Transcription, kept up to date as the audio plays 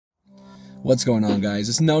What's going on, guys?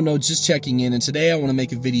 It's No, just checking in, and today I want to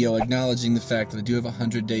make a video acknowledging the fact that I do have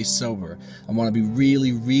 100 days sober. I want to be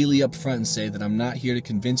really upfront and say that I'm not here to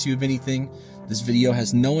convince you of anything. This video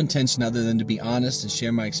has no intention other than to be honest and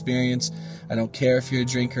share my experience. I don't care if you're a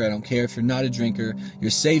drinker, I don't care if you're not a drinker. You're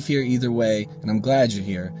safe here either way, and I'm glad you're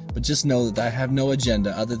here. But just know that I have no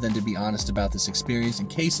agenda other than to be honest about this experience in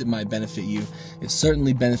case it might benefit you. It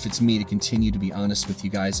certainly benefits me to continue to be honest with you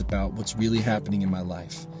guys about what's really happening in my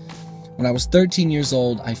life. When I was 13 years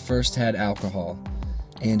old, I first had alcohol,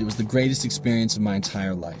 and it was the greatest experience of my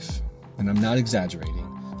entire life. And I'm not exaggerating.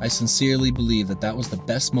 I sincerely believe that that was the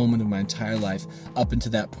best moment of my entire life up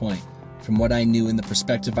until that point, from what I knew and the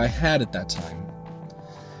perspective I had at that time.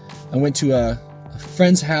 I went to a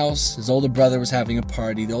friend's house. His older brother was having a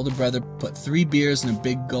party. The older brother put 3 beers in a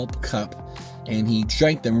big gulp cup, and he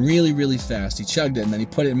drank them really fast. He chugged it, and then he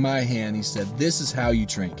put it in my hand. He said, "This is how you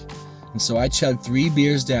drink." And so I chugged 3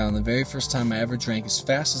 beers down the very first time I ever drank as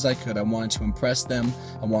fast as I could. I wanted to impress them.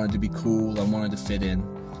 I wanted to be cool. I wanted to fit in.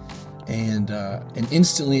 And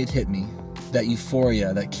instantly it hit me. That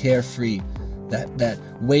euphoria, that carefree, that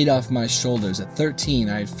weight off my shoulders. At 13,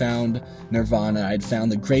 I had found nirvana. I had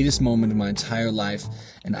found the greatest moment of my entire life.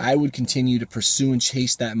 And I would continue to pursue and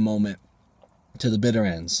chase that moment to the bitter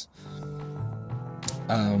ends.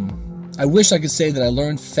 I wish I could say that I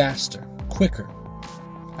learned faster, quicker.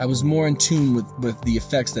 I was more in tune with the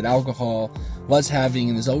effects that alcohol was having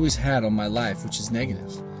and has always had on my life, which is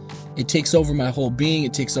negative. It takes over my whole being.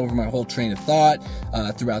 It takes over my whole train of thought.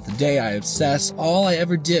 Throughout the day, I obsess. All I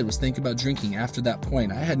ever did was think about drinking after that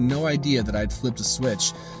point. I had no idea that I'd flipped a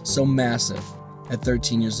switch so massive at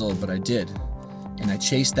 13 years old, but I did. And I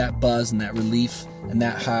chased that buzz and that relief and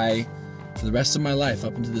that high for the rest of my life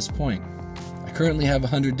up until this point. I currently have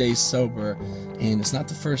 100 days sober, and it's not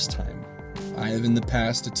the first time. I have in the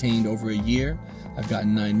past attained over a year. I've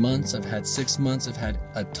gotten 9 months, I've had 6 months, I've had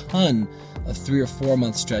a ton of 3 or 4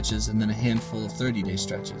 month stretches, and then a handful of 30-day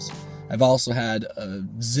stretches. I've also had a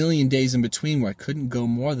zillion days in between where I couldn't go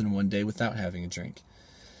more than 1 day without having a drink.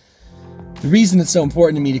 The reason it's so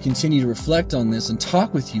important to me to continue to reflect on this and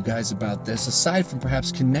talk with you guys about this, aside from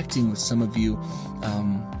perhaps connecting with some of you,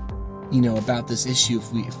 about this issue,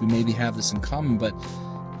 if we maybe have this in common, but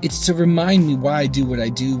it's to remind me why I do what I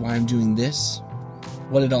do, why I'm doing this,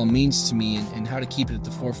 what it all means to me, and how to keep it at the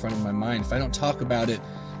forefront of my mind. If I don't talk about it,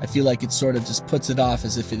 I feel like it sort of just puts it off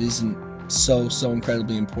as if it isn't so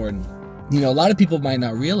incredibly important. A lot of people might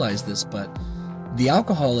not realize this, but the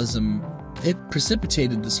alcoholism, it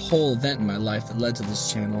precipitated this whole event in my life that led to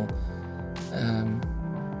this channel.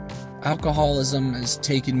 Alcoholism has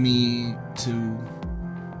taken me to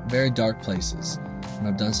very dark places, and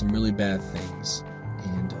I've done some really bad things.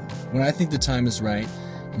 And when I think the time is right,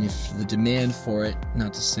 and if the demand for it,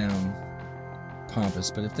 not to sound pompous,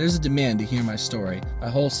 but if there's a demand to hear my story, my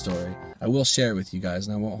whole story, I will share it with you guys,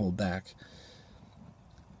 and I won't hold back.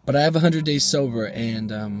 But I have 100 days sober,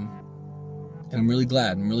 and I'm really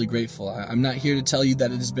glad. I'm really grateful. I'm not here to tell you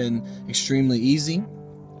that it has been extremely easy,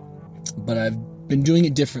 but I've been doing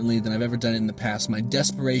it differently than I've ever done it in the past. My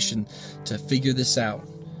desperation to figure this out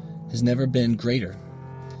has never been greater.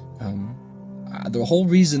 The whole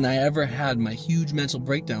reason I ever had my huge mental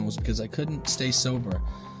breakdown was because I couldn't stay sober.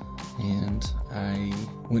 And I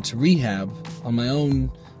went to rehab on my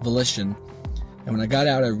own volition. And when I got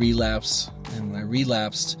out, I relapsed. And when I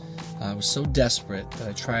relapsed, I was so desperate that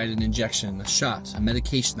I tried an injection, a shot, a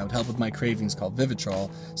medication that would help with my cravings called VIVITROL.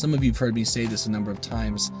 Some of you have heard me say this a number of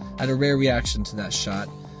times. I had a rare reaction to that shot.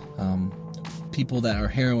 People that are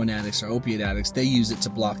heroin addicts or opiate addicts, they use it to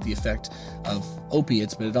block the effect of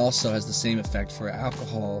opiates, but it also has the same effect for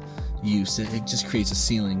alcohol use. It just creates a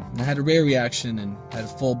ceiling. I had a rare reaction and had a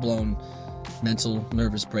full-blown mental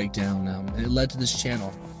nervous breakdown, and it led to this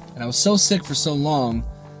channel. And I was so sick for so long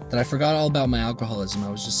that I forgot all about my alcoholism. I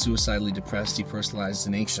was just suicidally depressed, depersonalized,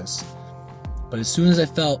 and anxious. But as soon as I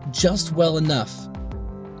felt just well enough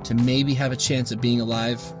to maybe have a chance at being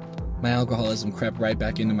alive, my alcoholism crept right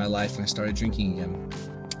back into my life, and I started drinking again.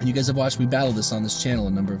 And you guys have watched me battle this on this channel a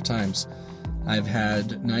number of times. I've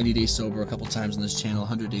had 90 days sober a couple times on this channel,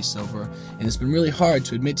 100 days sober, and it's been really hard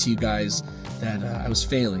to admit to you guys that I was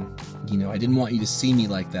failing. I didn't want you to see me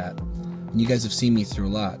like that, and you guys have seen me through a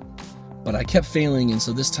lot. But I kept failing, and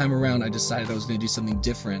so this time around I decided I was going to do something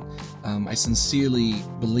different. I sincerely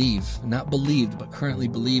believe, not believed, but currently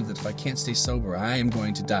believe that if I can't stay sober, I am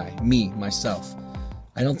going to die. Me, myself.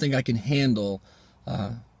 I don't think I can handle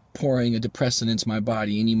pouring a depressant into my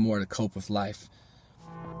body anymore to cope with life.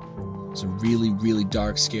 It's a really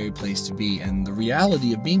dark, scary place to be, and the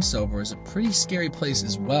reality of being sober is a pretty scary place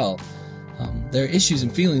as well. There are issues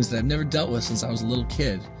and feelings that I've never dealt with since I was a little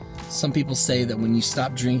kid. Some people say that when you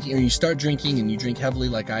stop drinking, or you start drinking and you drink heavily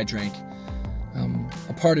like I drank,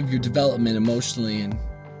 a part of your development emotionally and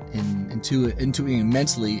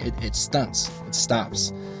mentally, it stunts, it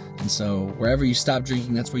stops. And so wherever you stop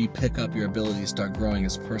drinking, that's where you pick up your ability to start growing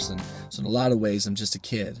as a person. So in a lot of ways, I'm just a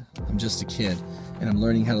kid. And I'm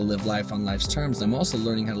learning how to live life on life's terms. I'm also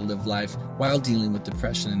learning how to live life while dealing with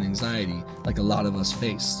depression and anxiety, like a lot of us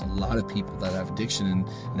face. A lot of people that have addiction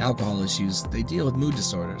and alcohol issues, they deal with mood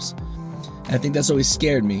disorders. And I think that's always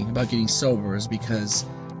scared me about getting sober, is because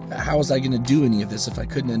how was I going to do any of this if I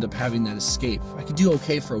couldn't end up having that escape? I could do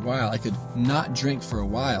okay for a while. I could not drink for a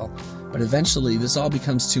while. But eventually, this all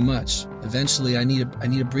becomes too much. Eventually, I need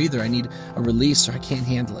a breather. I need a release, or I can't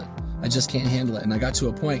handle it. I just can't handle it. And I got to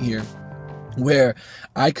a point here where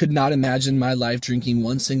I could not imagine my life drinking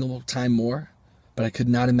one single time more, but I could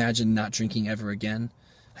not imagine not drinking ever again.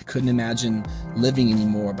 I couldn't imagine living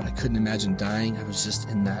anymore, but I couldn't imagine dying. I was just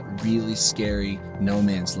in that really scary no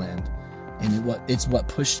man's land. And it's what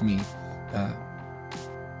pushed me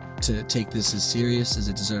to take this as serious as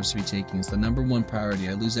it deserves to be taken. It's the number one priority.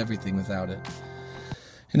 I lose everything without it.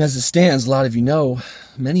 And as it stands, a lot of you know,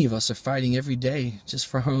 many of us are fighting every day just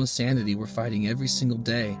for our own sanity. We're fighting every single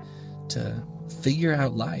day to figure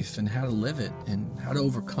out life and how to live it and how to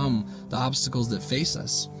overcome the obstacles that face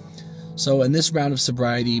us. So in this round of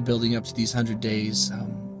sobriety, building up to these 100 days,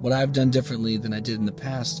 what I've done differently than I did in the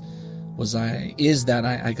past is that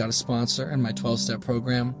I got a sponsor in my 12-step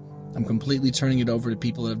program. I'm completely turning it over to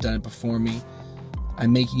people that have done it before me.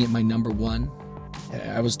 I'm making it my number one.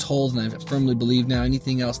 I was told, and I firmly believe now,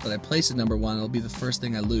 anything else that I place at number one, it'll be the first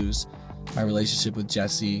thing I lose. My relationship with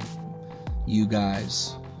Jesse, you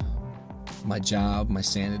guys, my job, my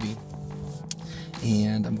sanity.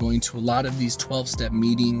 And I'm going to a lot of these 12-step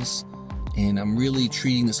meetings, and I'm really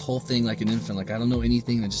treating this whole thing like an infant. Like I don't know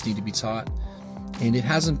anything, I just need to be taught. And it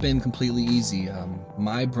hasn't been completely easy.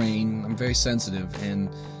 My brain, I'm very sensitive, and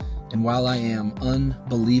while I am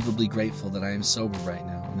unbelievably grateful that I am sober right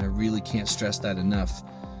now, and I really can't stress that enough,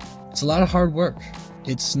 it's a lot of hard work.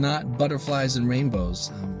 It's not butterflies and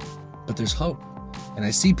rainbows, but there's hope. And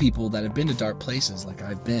I see people that have been to dark places like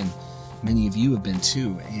I've been. Many of you have been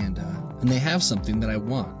too, and they have something that I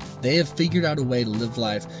want. They have figured out a way to live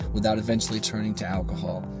life without eventually turning to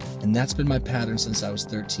alcohol. And that's been my pattern since I was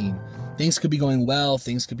 13. Things could be going well,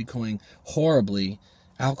 things could be going horribly.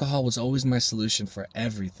 Alcohol was always my solution for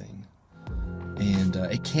everything. And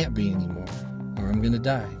it can't be anymore, or I'm going to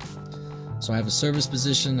die. So I have a service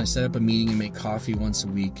position. I set up a meeting and make coffee once a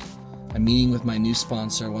week. I'm meeting with my new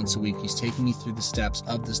sponsor once a week. He's taking me through the steps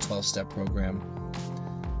of this 12-step program.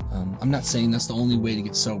 I'm not saying that's the only way to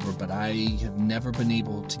get sober, but I have never been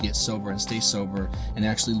able to get sober and stay sober and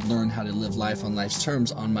actually learn how to live life on life's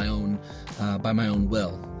terms on my own, by my own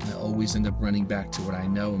will. I always end up running back to what I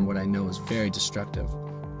know, and what I know is very destructive.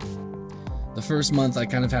 The first month I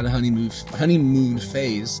kind of had a honeymoon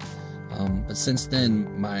phase, but since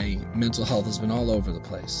then my mental health has been all over the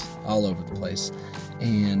place.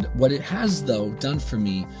 And what it has, though, done for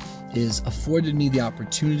me is afforded me the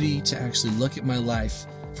opportunity to actually look at my life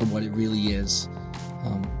for what it really is,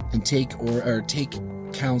 and take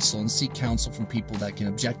counsel and seek counsel from people that can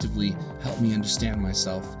objectively help me understand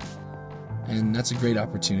myself. And that's a great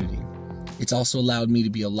opportunity. It's also allowed me to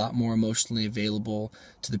be a lot more emotionally available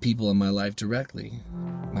to the people in my life directly.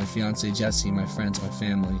 My fiance Jessie, my friends, my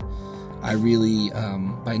family. I really,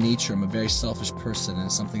 by nature, I'm a very selfish person, and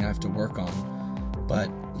it's something I have to work on. But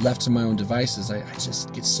left to my own devices, I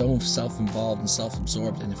just get so self-involved and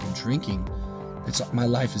self-absorbed. And if I'm drinking, my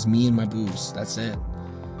life is me and my booze. That's it.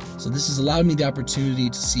 So this has allowed me the opportunity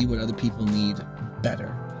to see what other people need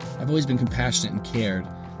better. I've always been compassionate and cared,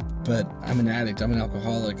 but I'm an addict. I'm an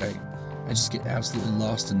alcoholic. I just get absolutely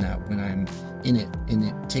lost in that when I'm in it, and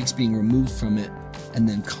it takes being removed from it and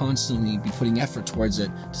then constantly be putting effort towards it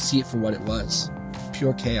to see it for what it was.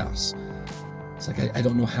 Pure chaos. It's like I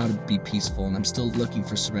don't know how to be peaceful, and I'm still looking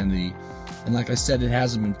for serenity. And like I said, it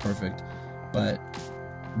hasn't been perfect, but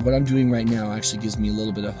what I'm doing right now actually gives me a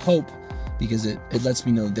little bit of hope, because it lets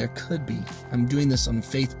me know there could be. I'm doing this on a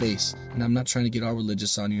faith base, and I'm not trying to get all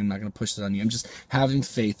religious on you. I'm not going to push it on you. I'm just having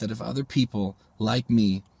faith that if other people like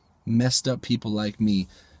me, messed up people like me,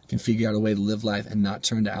 can figure out a way to live life and not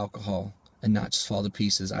turn to alcohol and not just fall to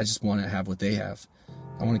pieces. I just want to have what they have.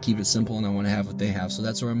 I want to keep it simple, and I want to have what they have. So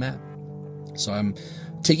that's where I'm at. So I'm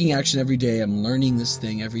taking action every day. I'm learning this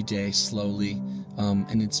thing every day slowly,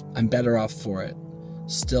 and I'm better off for it.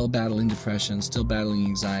 Still battling depression, still battling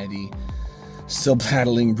anxiety, still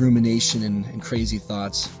battling rumination and crazy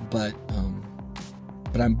thoughts, but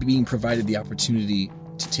I'm being provided the opportunity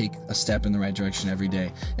to take a step in the right direction every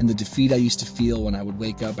day. And the defeat I used to feel when I would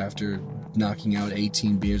wake up after knocking out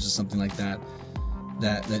 18 beers or something like that,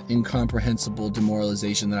 that incomprehensible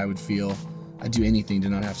demoralization that I would feel, I'd do anything to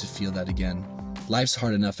not have to feel that again. Life's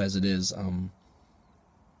hard enough as it is, and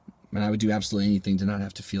I would do absolutely anything to not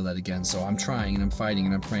have to feel that again. So I'm trying and I'm fighting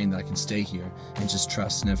and I'm praying that I can stay here and just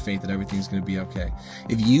trust and have faith that everything's going to be okay.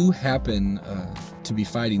 If you happen to be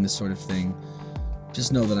fighting this sort of thing,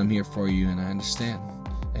 just know that I'm here for you and I understand.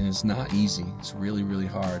 And it's not easy. It's really, really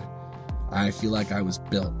hard. I feel like I was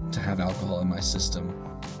built to have alcohol in my system,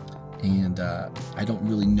 and I don't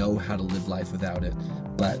really know how to live life without it,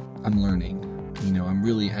 but I'm learning. You know, I'm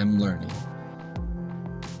learning.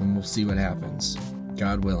 And we'll see what happens.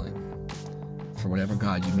 God willing. For whatever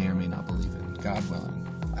God you may or may not believe in, God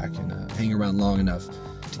willing, I can hang around long enough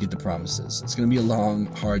to get the promises. It's going to be a long,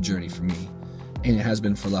 hard journey for me, and it has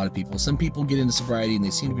been for a lot of people. Some people get into sobriety and they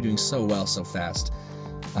seem to be doing so well so fast.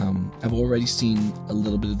 I've already seen a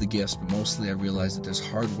little bit of the gifts, but mostly I realized that there's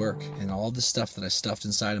hard work, and all the stuff that I stuffed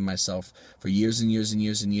inside of myself for years and years and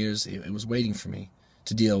years and years, it was waiting for me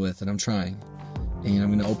to deal with, and I'm trying. And I'm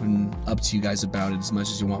going to open up to you guys about it as much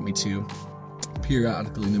as you want me to,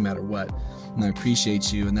 periodically, no matter what. And I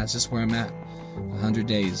appreciate you, and that's just where I'm at. 100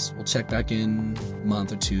 days. We'll check back in a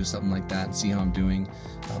month or two, something like that, and see how I'm doing,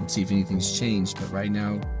 see if anything's changed. But right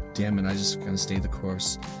now, damn it, I just kind of stay the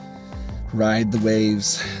course. Ride the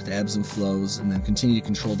waves, the ebbs and flows, and then continue to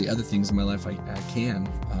control the other things in my life I can.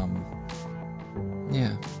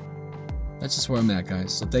 Yeah, that's just where I'm at,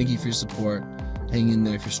 guys. So thank you for your support. Hang in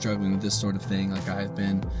there if you're struggling with this sort of thing like I've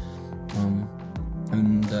been.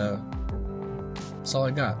 That's all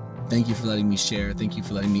I got. Thank you for letting me share. Thank you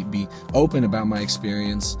for letting me be open about my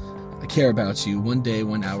experience. I care about you 1 day,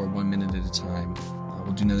 1 hour, 1 minute at a time.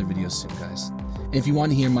 We'll do another video soon, guys. And if you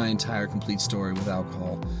want to hear my entire complete story with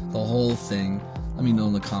alcohol, the whole thing, let me know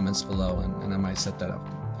in the comments below, and I might set that up.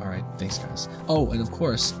 All right, thanks, guys. Oh, and of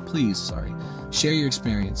course, please, share your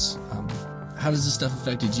experience. How does this stuff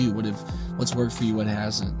affected you? What's worked for you? What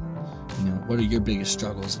hasn't? You know, what are your biggest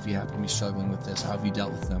struggles if you happen to be struggling with this? How have you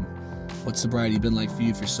dealt with them? What's sobriety been like for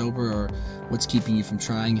you if you're sober, or what's keeping you from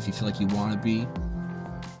trying if you feel like you want to be?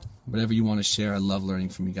 Whatever you want to share, I love learning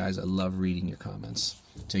from you guys. I love reading your comments.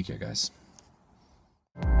 Take care, guys.